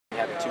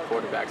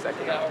quarterbacks that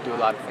can do a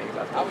lot of things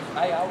out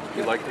there.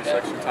 You like this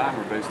extra time,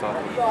 or based off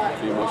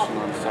of the emotion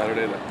on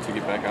Saturday to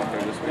get back out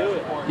there this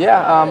week?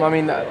 Yeah, I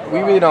mean,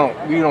 we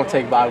don't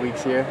take bye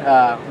weeks here.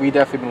 We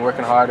definitely been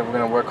working hard, and we're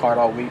going to work hard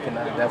all week, and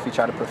definitely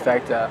try to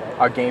perfect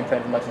our game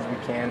plan as much as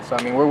we can. So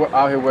I mean, we're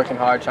out here working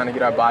hard, trying to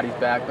get our bodies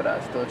back,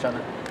 but still trying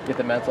to get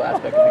the mental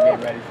aspect of the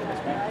game ready for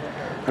this week.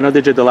 I know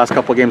that the last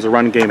couple of games, the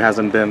run game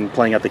hasn't been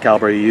playing at the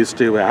caliber you used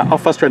to. How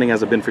frustrating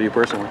has it been for you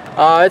personally?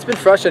 It's been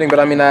frustrating, but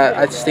I mean,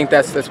 I just think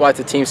that's why it's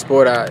a team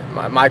sport.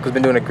 Michael's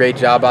been doing a great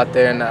job out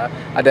there, and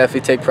I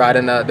definitely take pride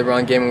in the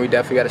run game, and we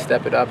definitely got to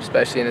step it up,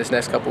 especially in this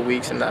next couple of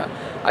weeks. And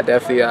I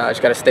definitely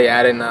just got to stay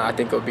at it, and I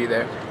think it'll be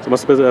there. So it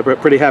must have been a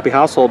pretty happy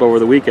household over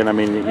the weekend. I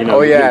mean, you know,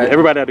 oh, yeah.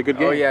 Everybody had a good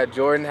game. Oh yeah,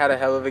 Jordan had a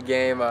hell of a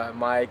game.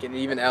 Mike and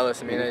even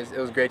Ellis. I mean, it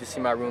was great to see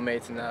my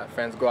roommates and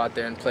friends go out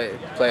there and play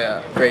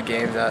great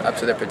games up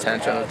to their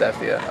potential. It was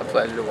definitely a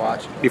pleasure to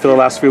watch. Do you feel the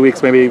last few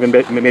weeks maybe even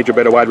made you a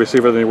better wide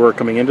receiver than you were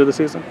coming into the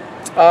season?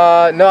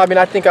 No, I mean,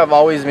 I think I've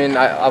always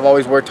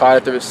worked hard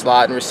at the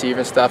slot and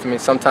receiver and stuff. I mean,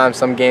 sometimes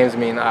some games, I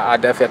mean, I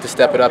definitely have to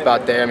step it up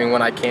out there. I mean,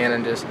 when I can,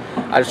 and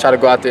I just try to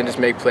go out there and just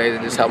make plays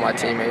and just help my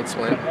teammates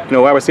win. You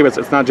know, wide receiver,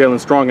 it's not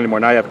Jalen Strong anymore.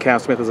 Now you have Cam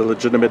Smith as a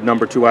legitimate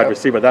number 2 wide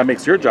receiver. That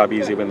makes your job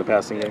easy in the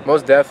passing game.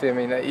 Most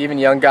definitely. I mean, even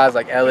young guys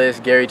like Ellis,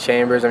 Gary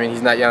Chambers. I mean,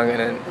 he's not young, and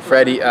then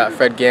Fred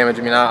Gammage.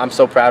 I mean, I'm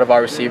so proud of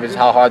our receivers,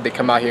 how hard they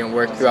come out here and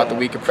work throughout the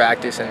week of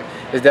practice, and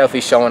it's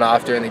definitely showing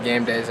off during the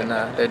game days, and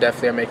they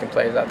definitely are making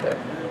plays out there.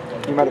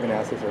 You might have been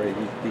asked this already,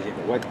 DJ,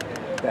 but what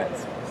that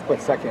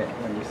split second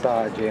when you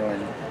saw Jalen,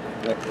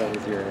 what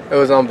was your... It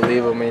was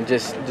unbelievable. I mean,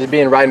 just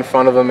being right in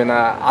front of him, and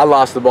I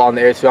lost the ball in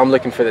the air too. I'm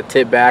looking for the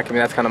tip back. I mean,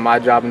 that's kind of my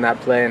job in that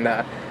play, and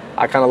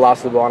I kind of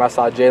lost the ball, and I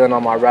saw Jalen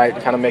on my right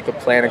kind of make a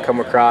plan and come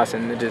across,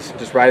 and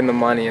just right in the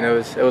money, and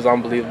it was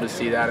unbelievable to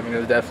see that. I mean, it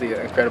was definitely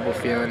an incredible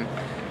feeling,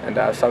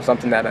 and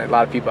something that a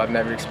lot of people have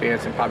never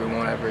experienced and probably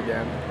won't ever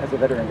again. As a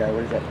veteran guy,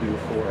 what does that do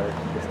for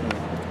this team?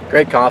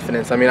 Great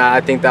confidence. I mean,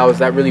 I think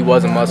that really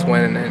was a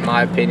must-win in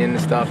my opinion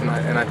and stuff, and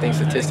I think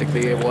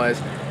statistically it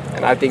was.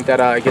 And I think that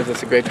it gives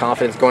us a great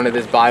confidence going to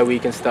this bye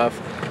week and stuff,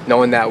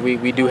 knowing that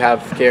we do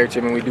have character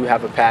and we do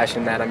have a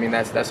passion that, I mean,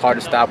 that's hard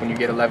to stop when you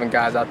get 11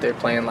 guys out there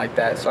playing like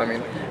that. So, I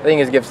mean, I think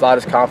it gives a lot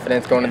of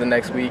confidence going to the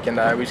next week, and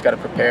we just got to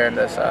prepare and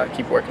just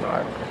keep working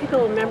hard.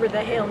 People remember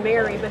the Hail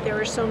Mary, but there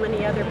were so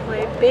many other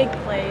big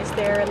plays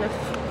there in the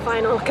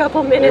final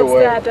couple minutes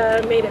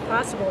that made it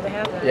possible to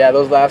have that. Yeah,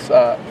 those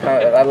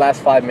that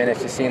last 5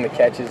 minutes, just seeing the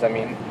catches, I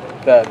mean,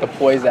 the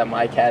poise that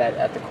Mike had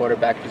at the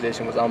quarterback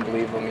position was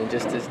unbelievable. I mean,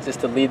 just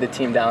to lead the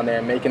team down there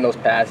and making those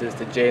passes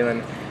to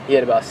Jalen. He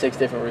had about 6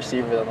 different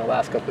receivers on the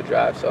last couple of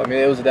drives. So, I mean,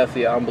 it was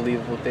definitely an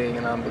unbelievable thing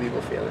and an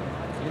unbelievable feeling.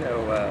 You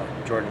know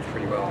Jordan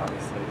pretty well,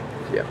 obviously.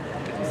 Yeah.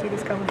 Did you see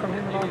this coming from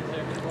him at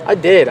all? I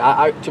did.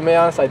 To be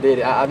honest, I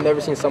did. I've never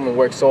seen someone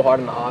work so hard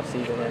in the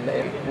offseason,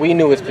 and we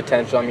knew his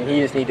potential. I mean, he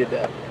just needed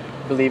to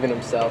believe in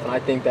himself, and I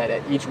think that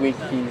each week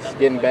he's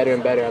getting better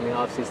and better. I mean,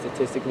 obviously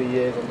statistically he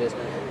is, and just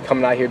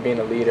coming out here being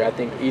a leader. I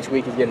think each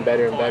week he's getting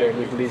better and better, and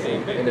he believes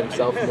in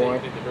himself more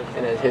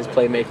and his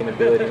playmaking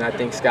ability. And I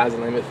think sky's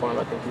the limit for him.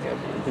 I think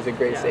he's a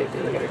great safety.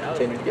 He's going to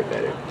continue to get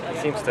better. He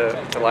seems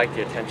to like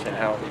the attention.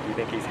 How do you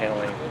think he's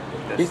handling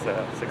this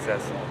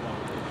success?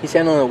 He's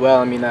handling it well.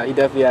 I mean, he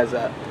definitely has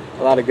a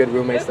lot of good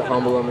roommates to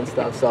humble him and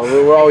stuff. So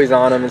we're always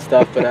on him and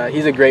stuff. But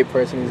he's a great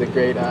person. He's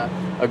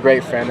a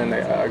great friend and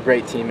a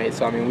great teammate.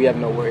 So I mean, we have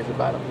no worries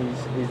about him.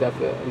 He's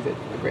definitely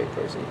a great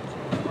person.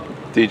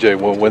 DJ,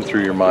 what went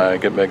through your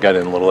mind? I got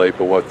in a little late,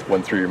 but what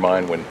went through your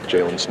mind when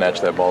Jalen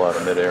snatched that ball out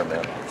of midair,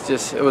 man?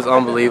 It was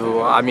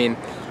unbelievable. I mean,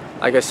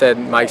 like I said,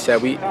 Mike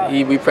said, we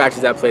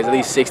practiced that plays at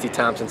least 60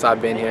 times since I've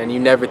been here, and you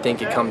never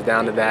think it comes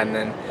down to that. And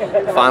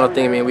then the final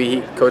thing, I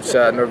mean, Coach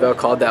Norvell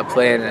called that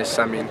play, and it's,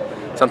 I mean,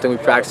 something we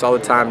practice all the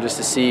time just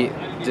to see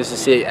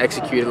it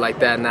executed like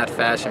that in that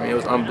fashion. I mean, it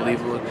was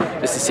unbelievable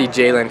just to see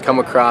Jalen come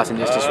across and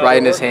just right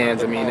in his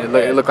hands. I mean,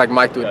 it looked like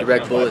Mike threw a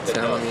direct bullet to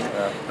him. I mean,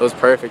 it was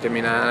perfect. I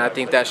mean, and I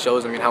think that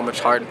shows, I mean, how much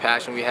heart and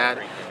passion we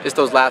had. Just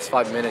those last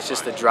 5 minutes,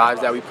 just the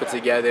drives that we put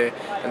together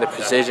and the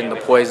precision, the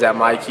poise that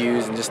Mike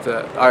used, and just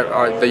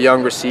the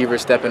young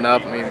receivers stepping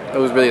up. I mean, it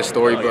was really a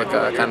storybook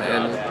kind of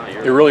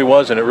ending. It really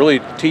was, and it really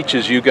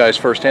teaches you guys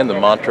firsthand the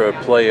mantra,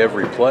 play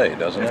every play,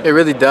 doesn't it? It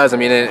really does. I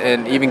mean,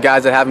 and even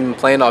guys that haven't been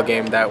playing all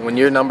game, that when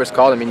your number's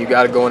called, I mean, you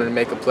got to go in and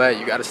make a play.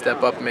 You got to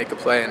step up and make a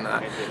play, and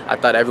I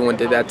thought everyone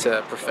did that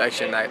to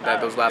perfection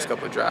those last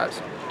couple of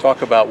drives.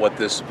 Talk about what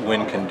this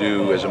win can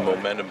do as a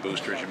momentum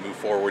booster as you move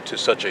forward to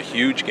such a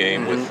huge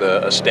game with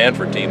a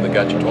Stanford team that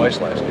got you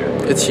twice last year.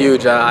 It's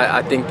huge.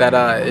 I think that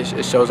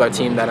it shows our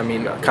team that, I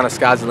mean, kind of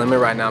sky's the limit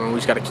right now. I mean, we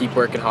just got to keep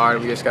working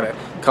hard. We just got to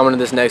come into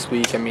this next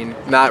week. I mean,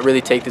 not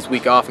really take this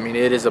week off. I mean,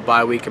 it is a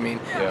bye week. I mean,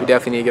 we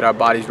definitely need to get our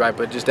bodies right,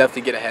 but just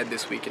definitely get ahead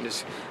this week and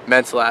just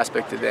mental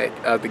aspect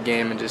of the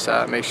game and just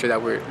make sure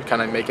that we're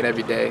kind of making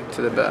every day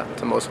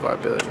to most of our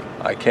ability.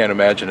 I can't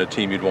imagine a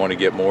team you'd want to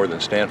get more than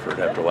Stanford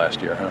after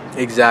last year, huh?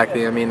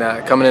 Exactly. I mean,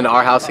 coming into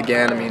our house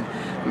again, I mean,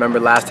 remember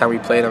last time we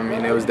played them, I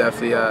mean, it was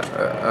definitely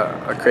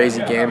a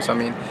crazy game. So I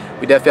mean,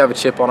 we definitely have a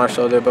chip on our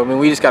shoulder, but I mean,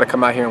 we just got to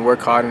come out here and work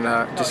hard and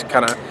just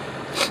kind of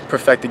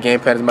perfect the game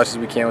plan as much as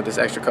we can with this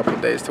extra couple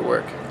of days to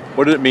work.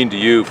 What did it mean to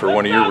you for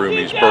one of your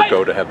roomies,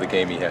 Burko, to have the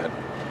game he had?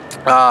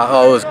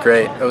 Oh, it was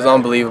great. It was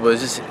unbelievable.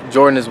 It's just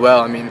Jordan as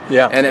well. I mean,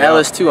 and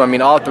Ellis too. I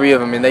mean, all three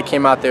of them. I mean, they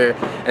came out there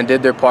and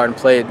did their part and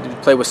played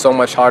with so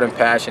much heart and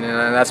passion.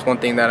 And that's one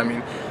thing that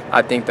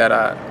I think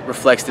that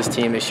reflects this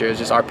team this year is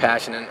just our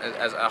passion and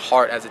as a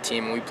heart as a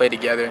team. And we played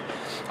together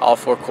all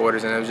 4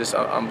 quarters, and it was just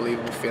an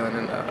unbelievable feeling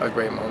and a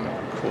great moment.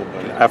 Cool,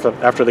 buddy.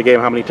 After the game,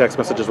 how many text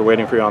messages were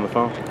waiting for you on the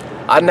phone?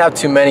 I didn't have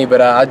too many, but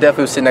I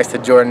definitely was sitting next to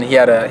Jordan.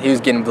 He was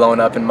getting blown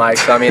up in mics.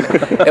 So I mean,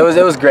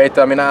 it was great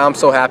though. I mean, I'm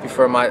so happy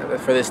for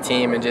this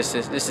team and just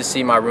to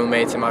see my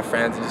roommates and my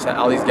friends and just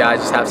all these guys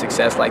just have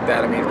success like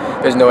that. I mean,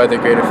 there's no other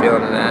greater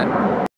feeling than that.